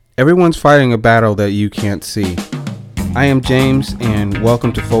Everyone's fighting a battle that you can't see. I am James, and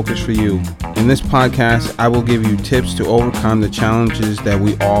welcome to Focus for You. In this podcast, I will give you tips to overcome the challenges that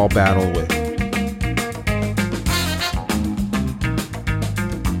we all battle with.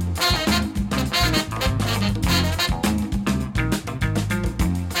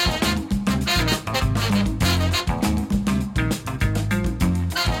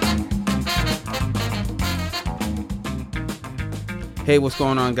 Hey, what's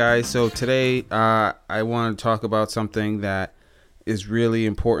going on, guys? So today I want to talk about something that is really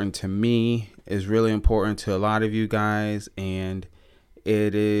important to me, is really important to a lot of you guys, and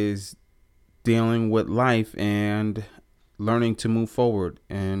it is dealing with life and learning to move forward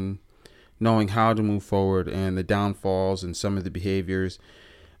and knowing how to move forward and the downfalls and some of the behaviors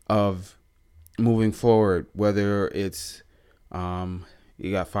of moving forward, whether it's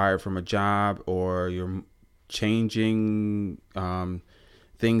you got fired from a job or you're changing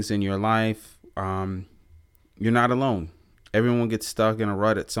things in your life. You're not alone. Everyone gets stuck in a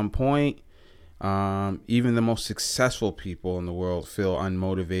rut at some point. Even the most successful people in the world feel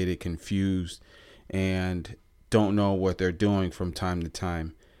unmotivated, confused, and don't know what they're doing from time to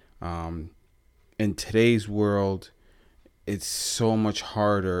time. In today's world, it's so much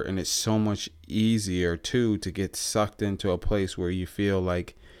harder and it's so much easier too to get sucked into a place where you feel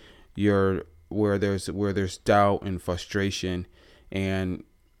like where there's doubt and frustration, and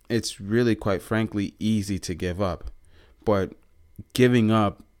it's really, quite frankly, easy to give up. But giving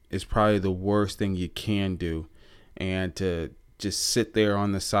up is probably the worst thing you can do, and to just sit there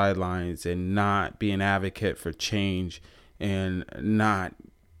on the sidelines and not be an advocate for change and not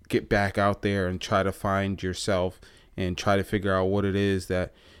get back out there and try to find yourself and try to figure out what it is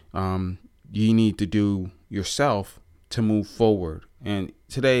that you need to do yourself to move forward. And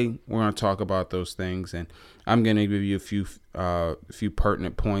today we're going to talk about those things, and I'm going to give you a few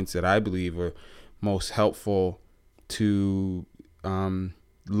pertinent points that I believe are most helpful to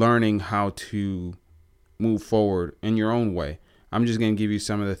learning how to move forward in your own way. I'm just going to give you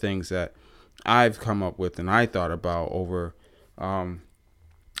some of the things that I've come up with and I thought about over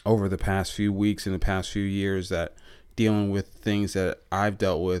the past few weeks and the past few years, that dealing with things that I've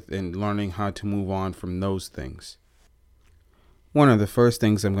dealt with and learning how to move on from those things. One of the first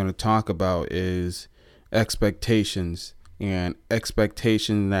things I'm going to talk about is expectations, and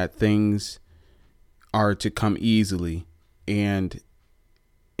expectation that things are to come easily, and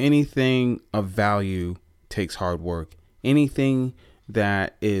anything of value takes hard work. Anything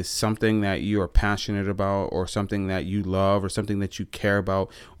that is something that you are passionate about, or something that you love, or something that you care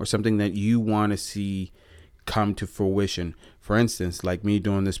about, or something that you want to see come to fruition. For instance, like me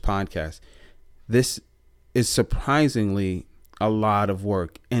doing this podcast, this is surprisingly a lot of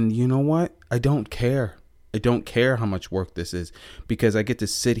work. And you know what? I don't care. I don't care how much work this is, because I get to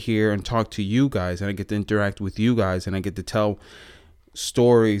sit here and talk to you guys, and I get to interact with you guys, and I get to tell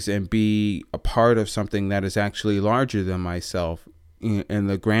stories and be a part of something that is actually larger than myself in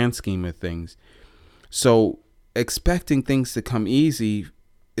the grand scheme of things. So expecting things to come easy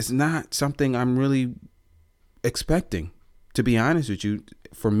is not something I'm really expecting, to be honest with you.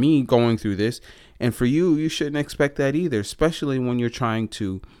 For me, going through this, and for you, you shouldn't expect that either, especially when you're trying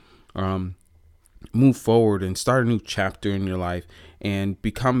to move forward and start a new chapter in your life and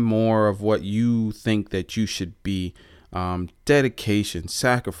become more of what you think that you should be. Dedication,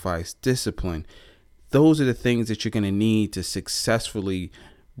 sacrifice, discipline. Those are the things that you're going to need to successfully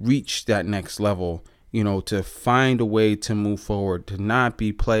reach that next level, to find a way to move forward, to not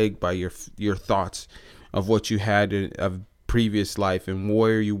be plagued by your thoughts of what you had of previous life and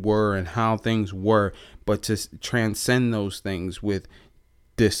where you were and how things were, but to transcend those things with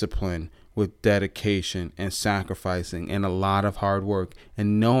discipline, with dedication and sacrificing and a lot of hard work,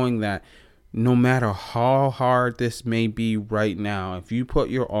 and knowing that no matter how hard this may be right now, if you put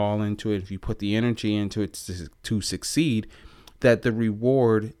your all into it, if you put the energy into it to succeed, that the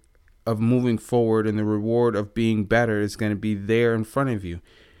reward of moving forward and the reward of being better is going to be there in front of you.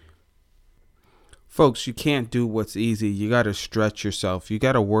 Folks, you can't do what's easy. You got to stretch yourself. You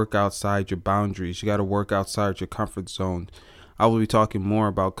got to work outside your boundaries. You got to work outside your comfort zone. I will be talking more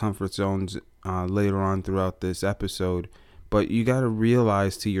about comfort zones later on throughout this episode. But you got to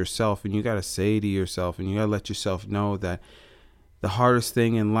realize to yourself, and you got to say to yourself, and you got to let yourself know that the hardest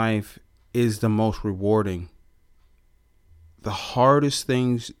thing in life is the most rewarding. The hardest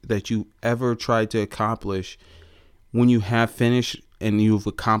things that you ever tried to accomplish, when you have finished and you've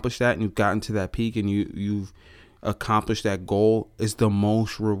accomplished that and you've gotten to that peak and you've accomplished that goal, is the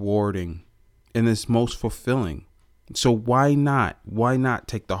most rewarding and it's most fulfilling. So why not? Why not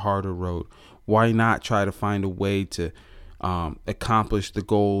take the harder road? Why not try to find a way to accomplish the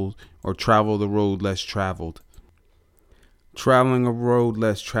goal or travel the road less traveled. Traveling a road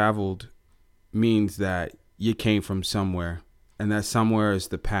less traveled means that you came from somewhere, and that somewhere is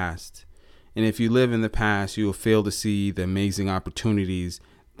the past. And if you live in the past, you will fail to see the amazing opportunities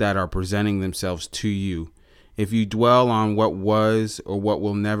that are presenting themselves to you. If you dwell on what was or what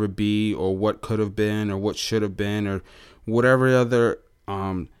will never be or what could have been or what should have been or whatever other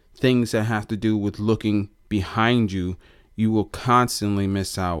things that have to do with looking behind you, you will constantly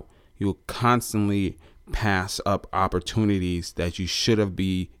miss out. You will constantly pass up opportunities that you should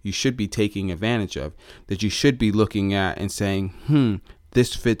be taking advantage of, that you should be looking at and saying,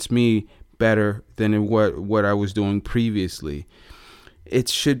 this fits me better than what I was doing previously. It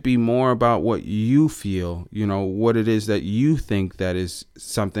should be more about what you feel, what it is that you think that is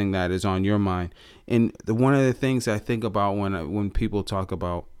something that is on your mind. And one of the things I think about when people talk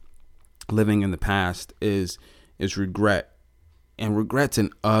about living in the past is regret. And regret's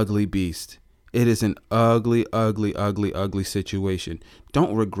an ugly beast. It is an ugly, ugly, ugly, ugly situation.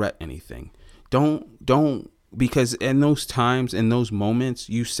 Don't regret anything. Don't, because in those times, in those moments,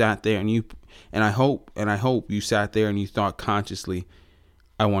 you sat there and I hope you sat there and you thought consciously,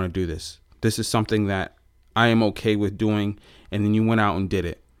 I want to do this. This is something that I am okay with doing. And then you went out and did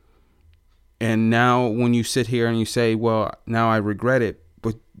it. And now when you sit here and you say, well, now I regret it,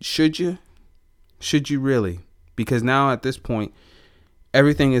 but should you? Should you really? Because now at this point,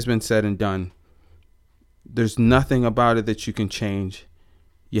 everything has been said and done. There's nothing about it that you can change.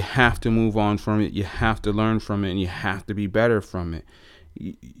 You have to move on from it. You have to learn from it, and you have to be better from it.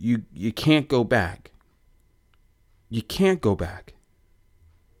 You can't go back. You can't go back.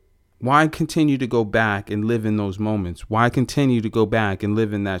 Why continue to go back and live in those moments? Why continue to go back and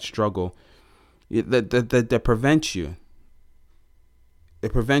live in that struggle that prevents you?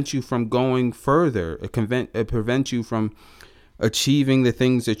 It prevents you from going further. It prevents you from achieving the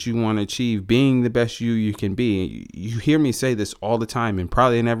things that you want to achieve, being the best you can be. You hear me say this all the time and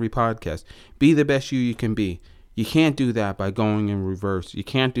probably in every podcast. Be the best you can be. You can't do that by going in reverse. You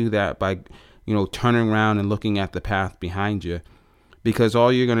can't do that by, turning around and looking at the path behind you, because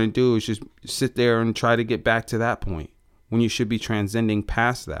all you're going to do is just sit there and try to get back to that point when you should be transcending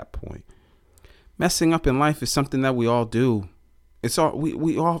past that point. Messing up in life is something that we all do. It's all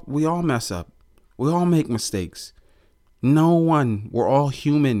we all mess up. We all make mistakes. We're all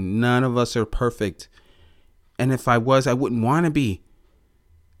human. None of us are perfect. And if I was, I wouldn't want to be.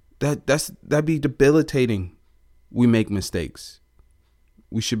 That'd be debilitating. We make mistakes.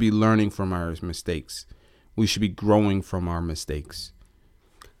 We should be learning from our mistakes. We should be growing from our mistakes.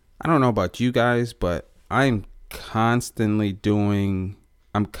 I don't know about you guys, but I'm constantly looking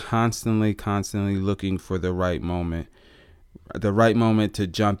for the right moment to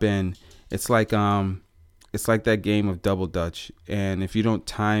jump in. It's like that game of Double Dutch. And if you don't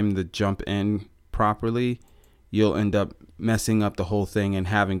time the jump in properly, you'll end up messing up the whole thing and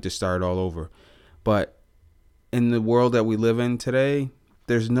having to start all over. But in the world that we live in today,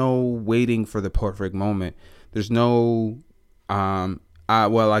 there's no waiting for the perfect moment. There's no, I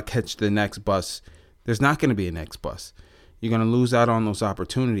catch the next bus. There's not going to be a next bus. You're going to lose out on those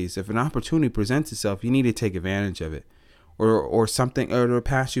opportunities. If an opportunity presents itself, you need to take advantage of it, or something, or to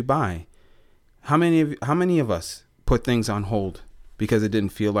pass you by. How many of us put things on hold because it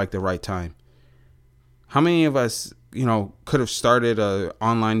didn't feel like the right time? How many of us, could have started a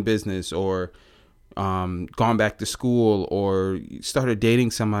online business or gone back to school or started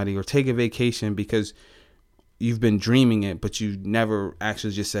dating somebody or take a vacation because you've been dreaming it, but you never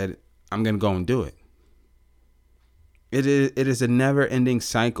actually just said, I'm going to go and do it. It is a never-ending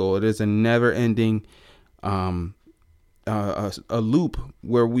cycle. It is a never-ending a loop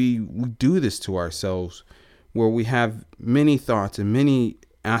where we do this to ourselves, where we have many thoughts and many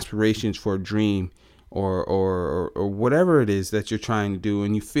aspirations for a dream or whatever it is that you're trying to do,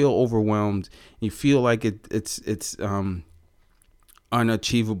 and you feel overwhelmed. You feel like it's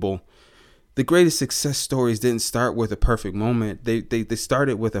unachievable. The greatest success stories didn't start with a perfect moment. They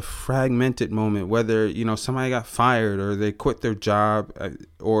started with a fragmented moment, whether, somebody got fired or they quit their job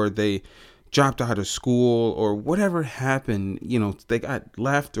or they dropped out of school or whatever happened, they got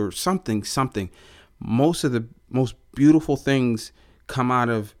left or something. Most of the most beautiful things come out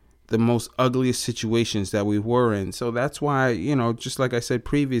of the most ugliest situations that we were in. So that's why, just like I said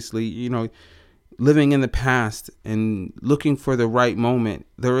previously, living in the past and looking for the right moment,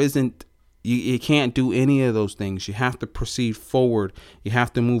 you can't do any of those things. You have to proceed forward. You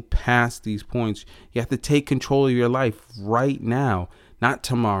have to move past these points. You have to take control of your life right now, not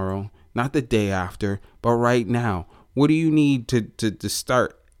tomorrow, not the day after, but right now. What do you need to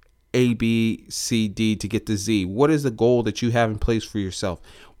start A, B, C, D to get to Z? What is the goal that you have in place for yourself?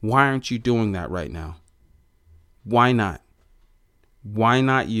 Why aren't you doing that right now? Why not? Why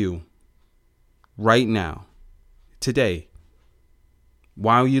not you? Right now, today,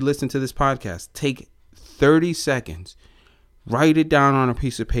 while you listen to this podcast, take 30 seconds, write it down on a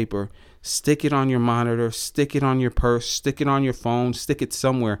piece of paper, stick it on your monitor, stick it on your purse, stick it on your phone, stick it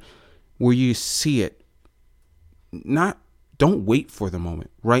somewhere where you see it. Don't wait for the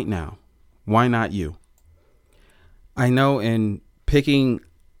moment. Right now. Why not you? I know in picking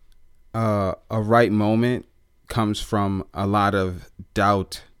a right moment comes from a lot of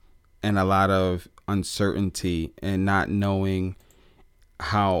doubt and a lot of uncertainty and not knowing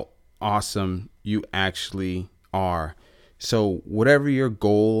how awesome you actually are. So whatever your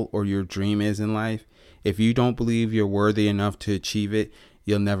goal or your dream is in life, if you don't believe you're worthy enough to achieve it,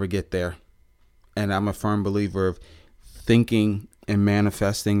 you'll never get there. And I'm a firm believer of thinking and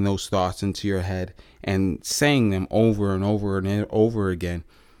manifesting those thoughts into your head and saying them over and over and over again.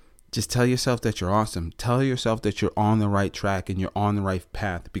 Just tell yourself that you're awesome. Tell yourself that you're on the right track and you're on the right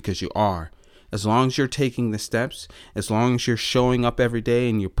path, because you are. As long as you're taking the steps, as long as you're showing up every day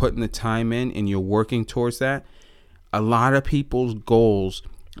and you're putting the time in and you're working towards that, a lot of people's goals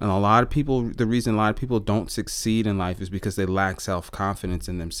and the reason a lot of people don't succeed in life is because they lack self-confidence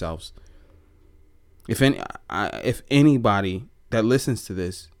in themselves. If anybody that listens to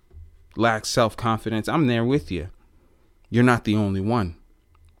this lacks self-confidence, I'm there with you. You're not the only one.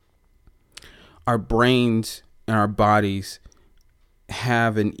 Our brains and our bodies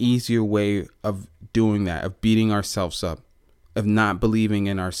have an easier way of doing that, of beating ourselves up, of not believing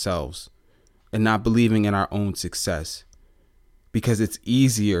in ourselves and not believing in our own success. Because it's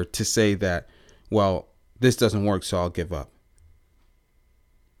easier to say that, well, this doesn't work, so I'll give up.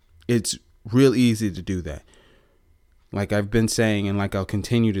 It's real easy to do that. Like I've been saying, and like I'll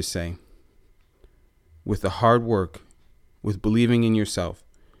continue to say, with the hard work, with believing in yourself,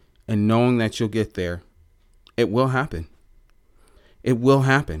 and knowing that you'll get there, it will happen. It will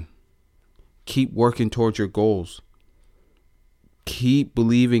happen. Keep working towards your goals. Keep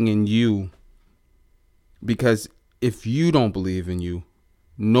believing in you. Because if you don't believe in you,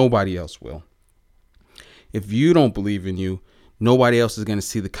 nobody else will. If you don't believe in you, nobody else is going to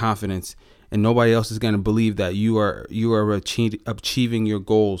see the confidence, and nobody else is going to believe that you are achieving your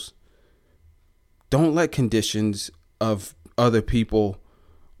goals. Don't let conditions of other people,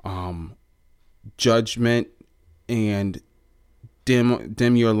 judgment and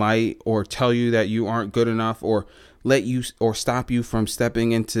dim your light, or tell you that you aren't good enough, or stop you from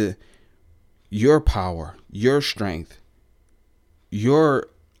stepping into your power, your strength, your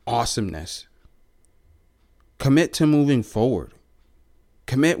awesomeness. Commit to moving forward.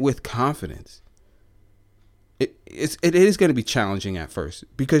 Commit with confidence. It is going to be challenging at first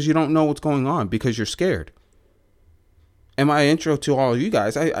because you don't know what's going on, because you're scared. In my intro to all of you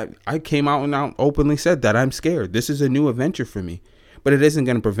guys, I came out and openly said that I'm scared. This is a new adventure for me, but it isn't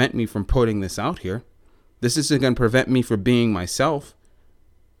going to prevent me from putting this out here. This isn't going to prevent me from being myself,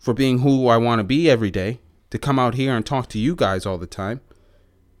 for being who I want to be every day, to come out here and talk to you guys all the time.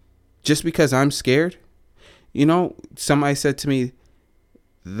 Just because I'm scared. You know, somebody said to me,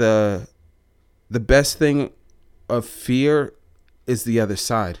 the best thing of fear is the other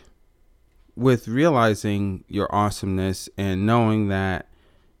side. With realizing your awesomeness and knowing that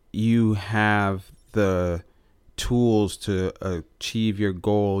you have the tools to achieve your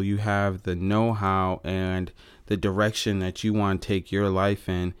goal, you have the know-how and the direction that you want to take your life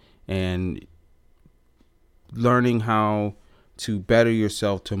in, and learning how to better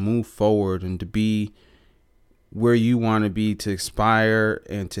yourself, to move forward and to be where you want to be, to aspire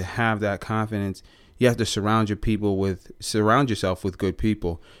and to have that confidence. You have to surround yourself with good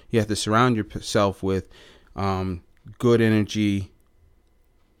people. You have to surround yourself with good energy,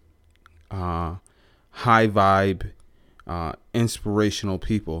 high vibe, inspirational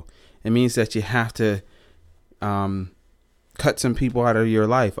people. It means that you have to cut some people out of your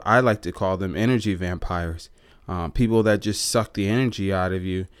life. I like to call them energy vampires. People that just suck the energy out of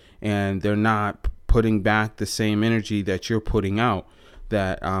you, and they're not putting back the same energy that you're putting out.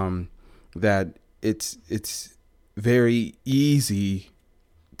 That it's very easy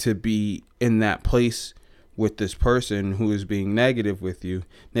to be in that place with this person who is being negative with you.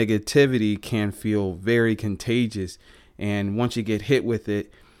 Negativity can feel very contagious, and once you get hit with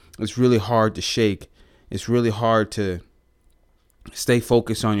it, it's really hard to shake. It's really hard to stay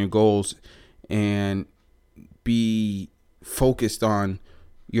focused on your goals and be focused on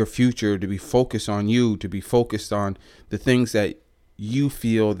your future, to be focused on you, to be focused on the things that you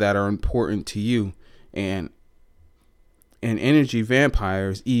feel that are important to you. And And energy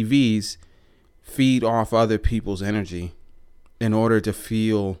vampires, EVs, feed off other people's energy in order to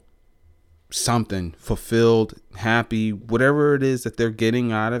feel something, fulfilled, happy, whatever it is that they're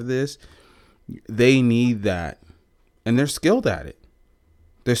getting out of this. They need that. And they're skilled at it.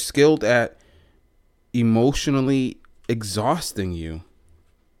 They're skilled at emotionally exhausting you.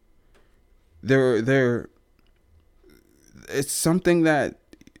 It's something that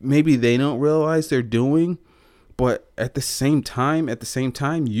maybe they don't realize they're doing, but at the same time,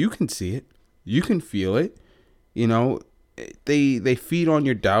 you can see it. You can feel it. You know, they feed on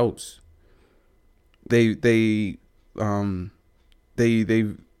your doubts. They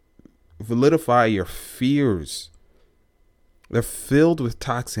validify your fears. They're filled with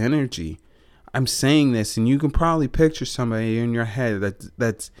toxic energy. I'm saying this, and you can probably picture somebody in your head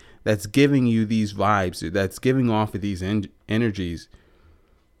that's giving you these vibes, that's giving off of these energies,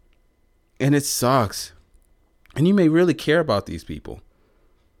 and it sucks. And you may really care about these people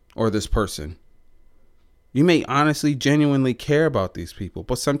or this person. You may honestly, genuinely care about these people,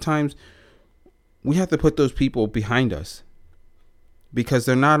 but sometimes we have to put those people behind us because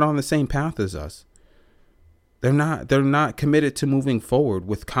they're not on the same path as us. They're not committed to moving forward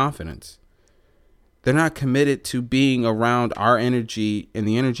with confidence. They're not committed to being around our energy and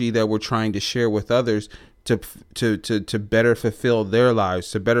the energy that we're trying to share with others to better fulfill their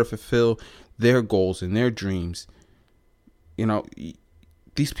lives, to better fulfill their goals and their dreams. You know,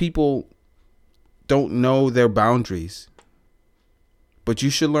 these people don't know their boundaries, but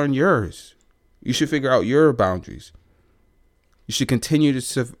you should learn yours. You should figure out your boundaries. You should continue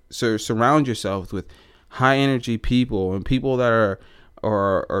to surround yourself with high energy people and people that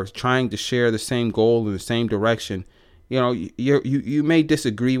are trying to share the same goal in the same direction. You know, you may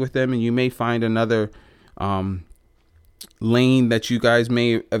disagree with them, and you may find another lane that you guys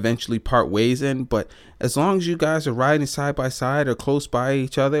may eventually part ways in. But as long as you guys are riding side by side or close by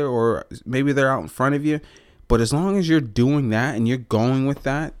each other, or maybe they're out in front of you, but as long as you're doing that and you're going with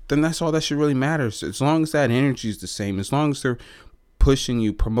that, then that's all that should really matter. So as long as that energy is the same, as long as they're pushing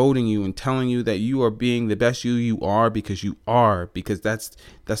you, promoting you, and telling you that you are being the best you are, because that's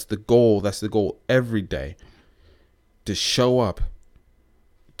the goal. That's the goal every day, to show up,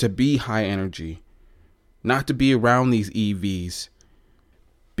 to be high energy, not to be around these EVs.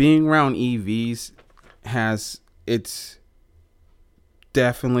 Being around EVs it's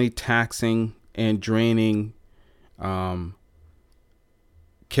definitely taxing and draining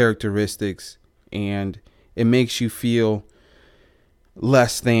characteristics, and it makes you feel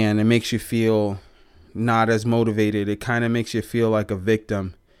less than. It makes you feel not as motivated. It kind of makes you feel like a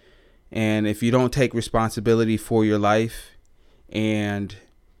victim. And if you don't take responsibility for your life, and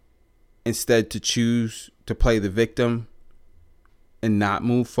instead to choose to play the victim and not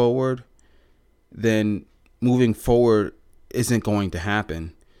move forward, then moving forward isn't going to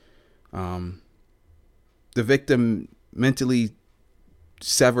happen. The victim mentally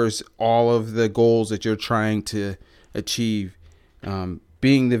severs all of the goals that you're trying to achieve.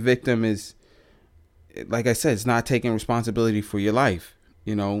 Being the victim is, like I said, it's not taking responsibility for your life.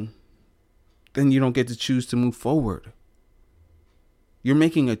 You know, then you don't get to choose to move forward. You're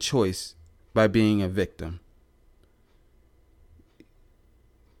making a choice by being a victim.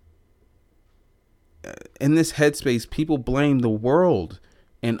 In this headspace, people blame the world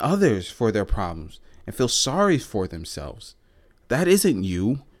and others for their problems and feel sorry for themselves. That isn't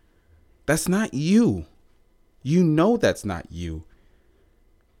you. That's not you. You know that's not you.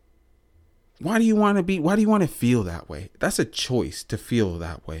 Why do you want to feel that way? That's a choice, to feel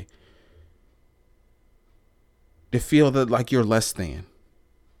that way. To feel that like you're less than.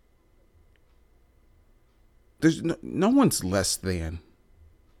 There's no one's less than.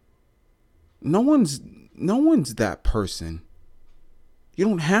 No one's that person. You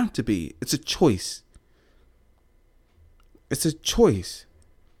don't have to be. It's a choice. It's a choice.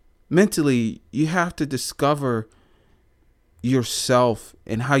 Mentally, you have to discover yourself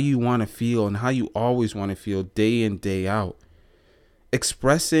and how you want to feel and how you always want to feel day in, day out.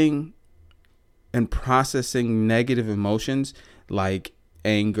 Expressing and processing negative emotions like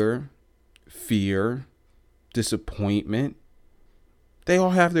anger, fear, disappointment, they all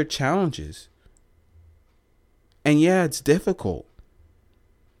have their challenges. And yeah, it's difficult.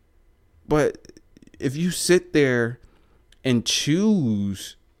 But if you sit there and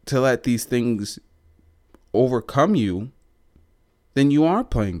choose to let these things overcome you, then you are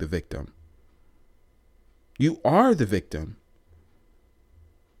playing the victim. You are the victim.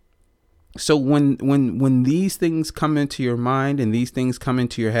 So when these things come into your mind and these things come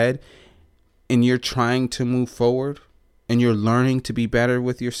into your head, and you're trying to move forward and you're learning to be better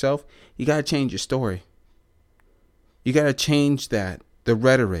with yourself, you got to change your story. You got to change the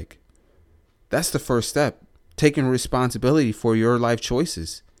rhetoric. That's the first step. Taking responsibility for your life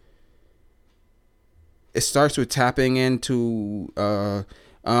choices. It starts with tapping into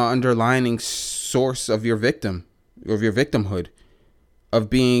underlining source of your victimhood, of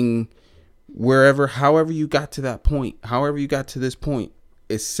being however you got to that point, however you got to this point,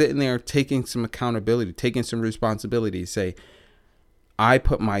 is sitting there taking some accountability, taking some responsibility. Say, I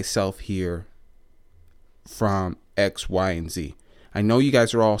put myself here from X, Y, and Z. I know you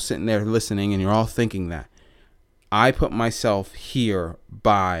guys are all sitting there listening and you're all thinking that. I put myself here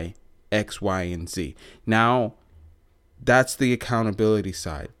by X, Y, and Z. Now, that's the accountability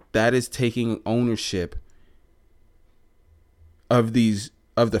side. That is taking ownership of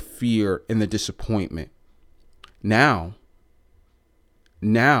the fear and the disappointment. Now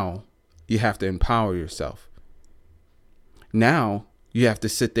you have to empower yourself. Now you have to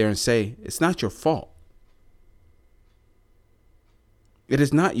sit there and say, it's not your fault. It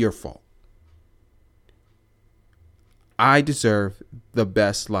is not your fault. I deserve the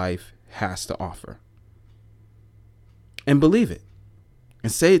best life has to offer. And believe it.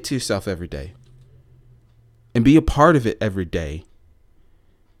 And say it to yourself every day. And be a part of it every day.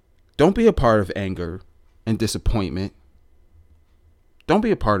 Don't be a part of anger and disappointment. Don't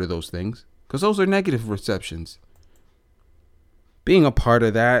be a part of those things, because those are negative receptions. Being a part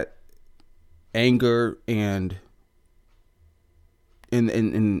of that anger and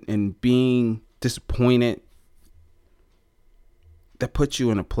being disappointed, that puts you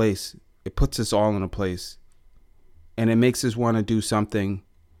in a place. It puts us all in a place. And it makes us want to do something.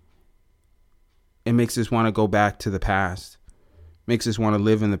 It makes us want to go back to the past. Makes us want to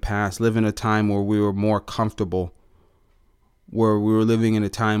live in the past, live in a time where we were more comfortable, where we were living in a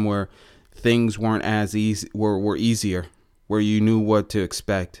time where things weren't as easy, were easier, where you knew what to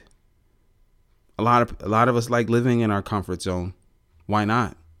expect. A lot of us like living in our comfort zone. Why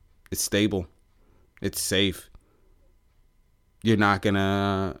not? It's stable. It's safe. You're not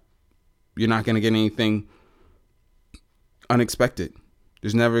gonna get anything unexpected.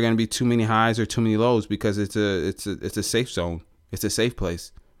 There's never gonna be too many highs or too many lows, because it's a safe zone. It's a safe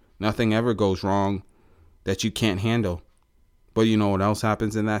place. Nothing ever goes wrong that you can't handle. But you know what else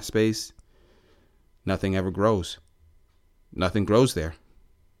happens in that space? Nothing ever grows. Nothing grows there.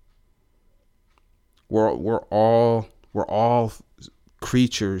 We're all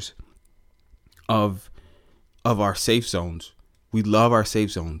creatures of our safe zones. We love our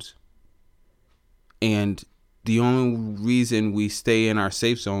safe zones. And the only reason we stay in our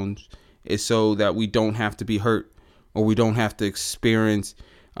safe zones is so that we don't have to be hurt, or we don't have to experience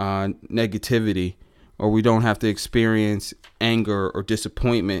negativity, or we don't have to experience anger or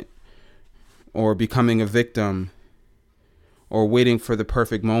disappointment, or becoming a victim, or waiting for the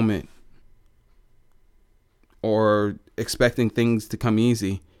perfect moment, or expecting things to come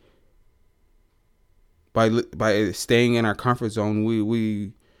easy. By staying in our comfort zone,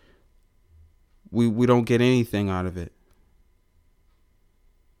 we don't get anything out of it.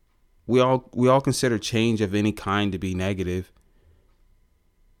 We all consider change of any kind to be negative.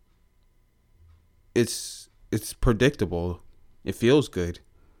 It's predictable. It feels good.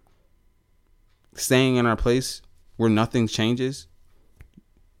 Staying in our place where nothing changes,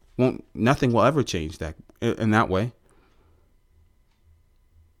 nothing will ever change that in that way.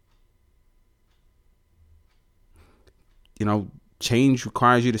 You know, change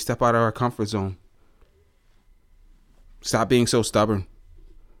requires you to step out of our comfort zone. Stop being so stubborn.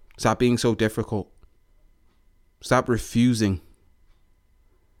 Stop being so difficult. Stop refusing.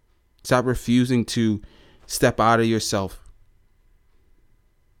 Stop refusing to step out of yourself.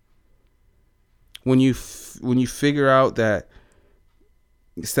 When you figure out that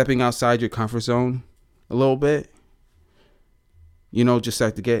stepping outside your comfort zone a little bit, you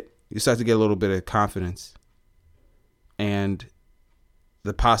start to get a little bit of confidence, and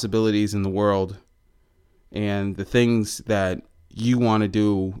the possibilities in the world and the things that you want to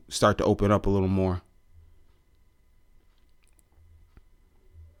do start to open up a little more.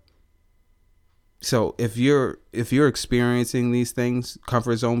 So if you're experiencing these things,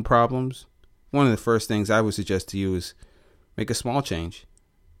 comfort zone problems, one of the first things I would suggest to you is make a small change.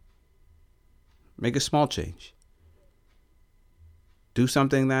 Make a small change. Do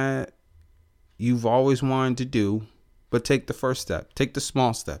something that you've always wanted to do, but take the first step. Take the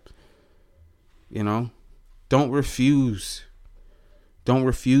small step. Don't refuse. Don't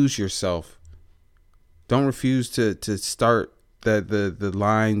refuse yourself. Don't refuse to start the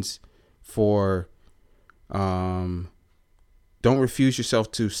lines for don't refuse yourself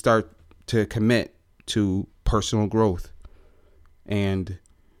to start to commit to personal growth and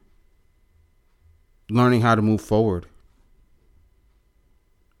learning how to move forward,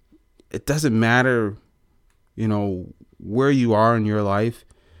 it doesn't matter, where you are in your life.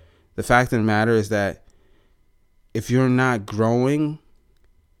 The fact of the matter is that if you're not growing,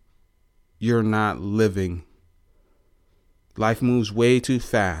 you're not living. Life moves way too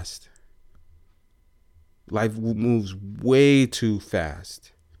fast. Life moves way too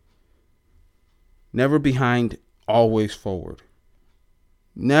fast. Never behind, always forward.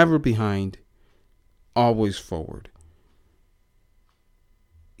 Never behind, always forward.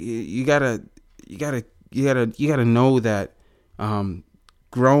 You gotta know that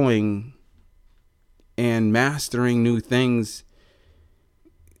growing and mastering new things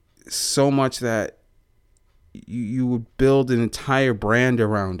so much that you would build an entire brand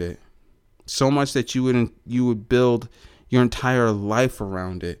around it, so much that you would build your entire life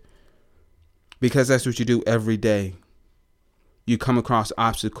around it, because that's what you do every day. You come across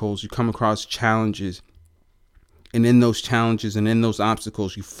obstacles, you come across challenges, and in those challenges and in those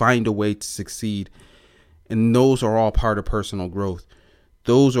obstacles, you find a way to succeed. And those are all part of personal growth.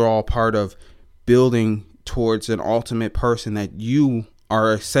 Those are all part of building towards an ultimate person that you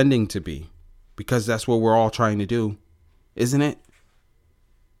are ascending to be, because that's what we're all trying to do, isn't it?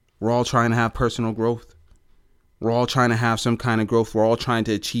 We're all trying to have personal growth. We're all trying to have some kind of growth. We're all trying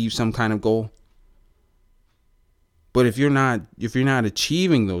to achieve some kind of goal. But if you're not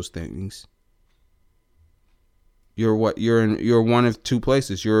achieving those things, you're one of two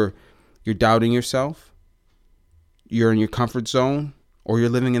places. You're doubting yourself, you're in your comfort zone, or you're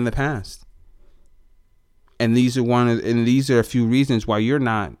living in the past. And these are a few reasons why you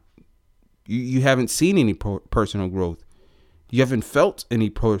haven't seen any personal growth. You haven't felt any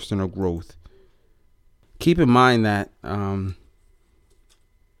personal growth. Keep in mind that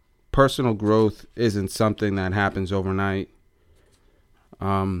personal growth isn't something that happens overnight.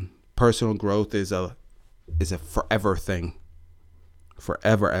 Personal growth is a forever thing.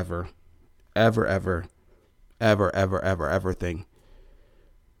 Forever, ever, ever, ever, ever, ever, ever, ever thing.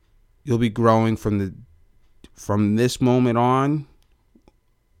 You'll be growing from this moment on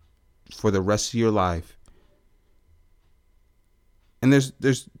for the rest of your life. And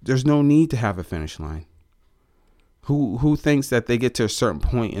there's no need to have a finish line. Who thinks that they get to a certain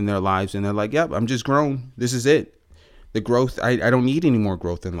point in their lives and they're like, yep, I'm just grown. This is it. The growth, I don't need any more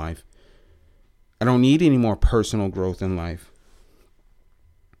growth in life. I don't need any more personal growth in life.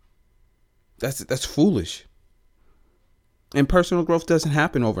 That's foolish. And personal growth doesn't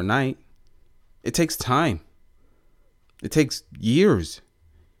happen overnight. It takes time. It takes years.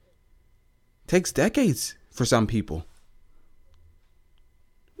 It takes decades for some people.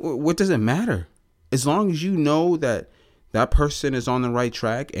 What does it matter? As long as you know that that person is on the right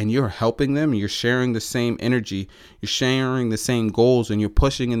track and you're helping them, you're sharing the same energy, you're sharing the same goals, and you're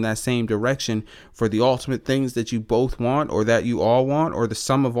pushing in that same direction for the ultimate things that you both want, or that you all want, or the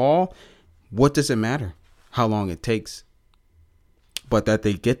sum of all, what does it matter how long it takes? But that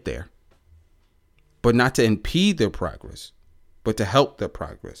they get there. But not to impede their progress, but to help their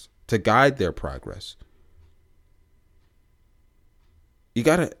progress, to guide their progress. You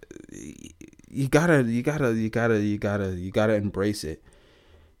gotta embrace it.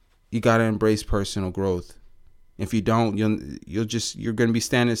 You gotta embrace personal growth. If you don't, you're gonna be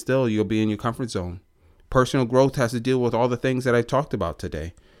standing still. You'll be in your comfort zone. Personal growth has to deal with all the things that I talked about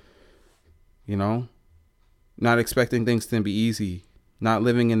today. Not expecting things to be easy, not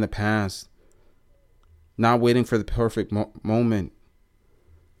living in the past, not waiting for the perfect moment,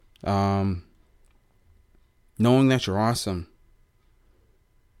 knowing that you're awesome.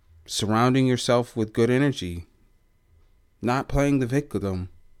 Surrounding yourself with good energy, not playing the victim,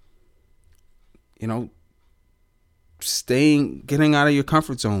 getting out of your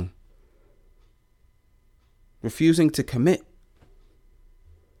comfort zone, refusing to commit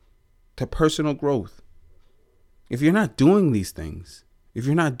to personal growth. If you're not doing these things,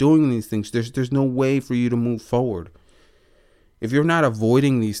 there's no way for you to move forward. If you're not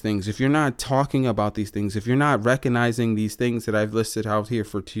avoiding these things, if you're not talking about these things, if you're not recognizing these things that I've listed out here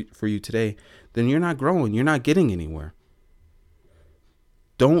for you today, then you're not growing. You're not getting anywhere.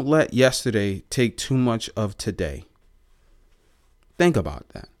 Don't let yesterday take too much of today. Think about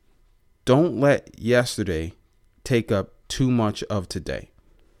that. Don't let yesterday take up too much of today.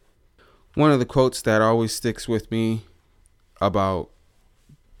 One of the quotes that always sticks with me about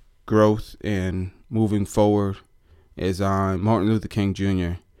growth and moving forward is on Martin Luther King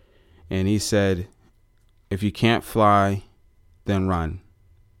Jr. And he said, if you can't fly, then run.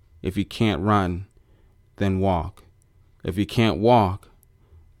 If you can't run, then walk. If you can't walk,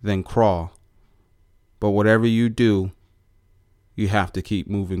 then crawl. But whatever you do, you have to keep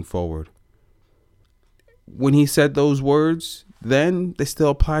moving forward. When he said those words, then, they still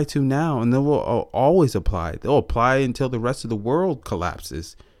apply to now, and they will always apply. They'll apply until the rest of the world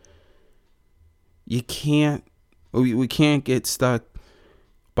collapses. We can't get stuck,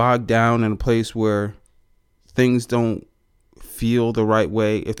 bogged down in a place where things don't feel the right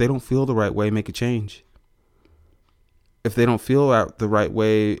way. If they don't feel the right way, make a change. If they don't feel out the right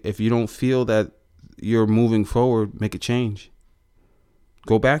way, if you don't feel that you're moving forward, make a change.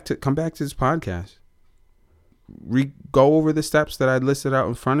 Come back to this podcast. Go over the steps that I listed out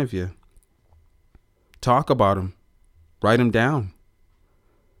in front of you. Talk about them. Write them down.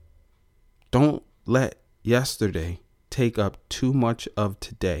 Don't let yesterday take up too much of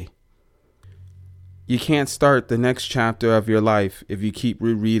today. You can't start the next chapter of your life if you keep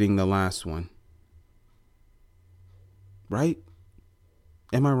rereading the last one. Right?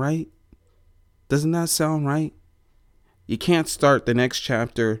 Am I right? Doesn't that sound right? You can't start the next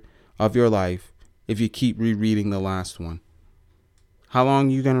chapter of your life if you keep rereading the last one. How long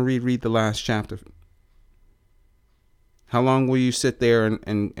are you going to reread the last chapter? How long will you sit there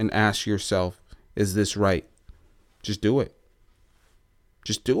and ask yourself, is this right? Just do it.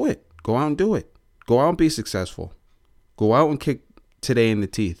 Just do it. Go out and do it. Go out and be successful. Go out and kick today in the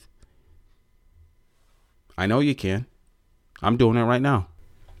teeth. I know you can. I'm doing it right now.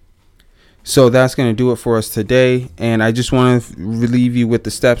 So that's going to do it for us today. And I just want to leave you with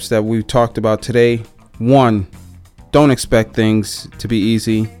the steps that we've talked about today. 1, don't expect things to be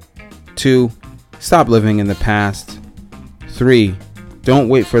easy. 2, stop living in the past. 3, don't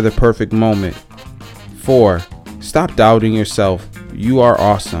wait for the perfect moment. 4, stop doubting yourself. You are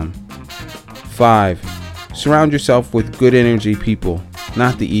awesome. 5, surround yourself with good energy people,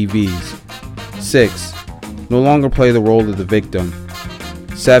 not the EVs. 6, no longer play the role of the victim.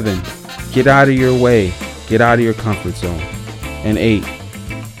 7, get out of your way. Get out of your comfort zone. And 8,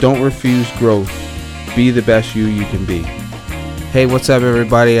 don't refuse growth. Be the best you can be. Hey, what's up,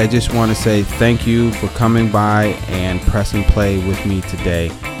 everybody? I just want to say thank you for coming by and pressing play with me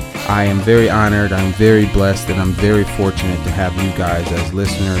today. I am very honored, I'm very blessed, and I'm very fortunate to have you guys as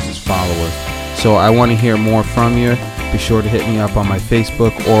listeners, as followers. So I want to hear more from you. Be sure to hit me up on my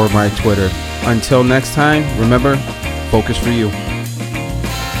Facebook or my Twitter. Until next time, remember, focus for you.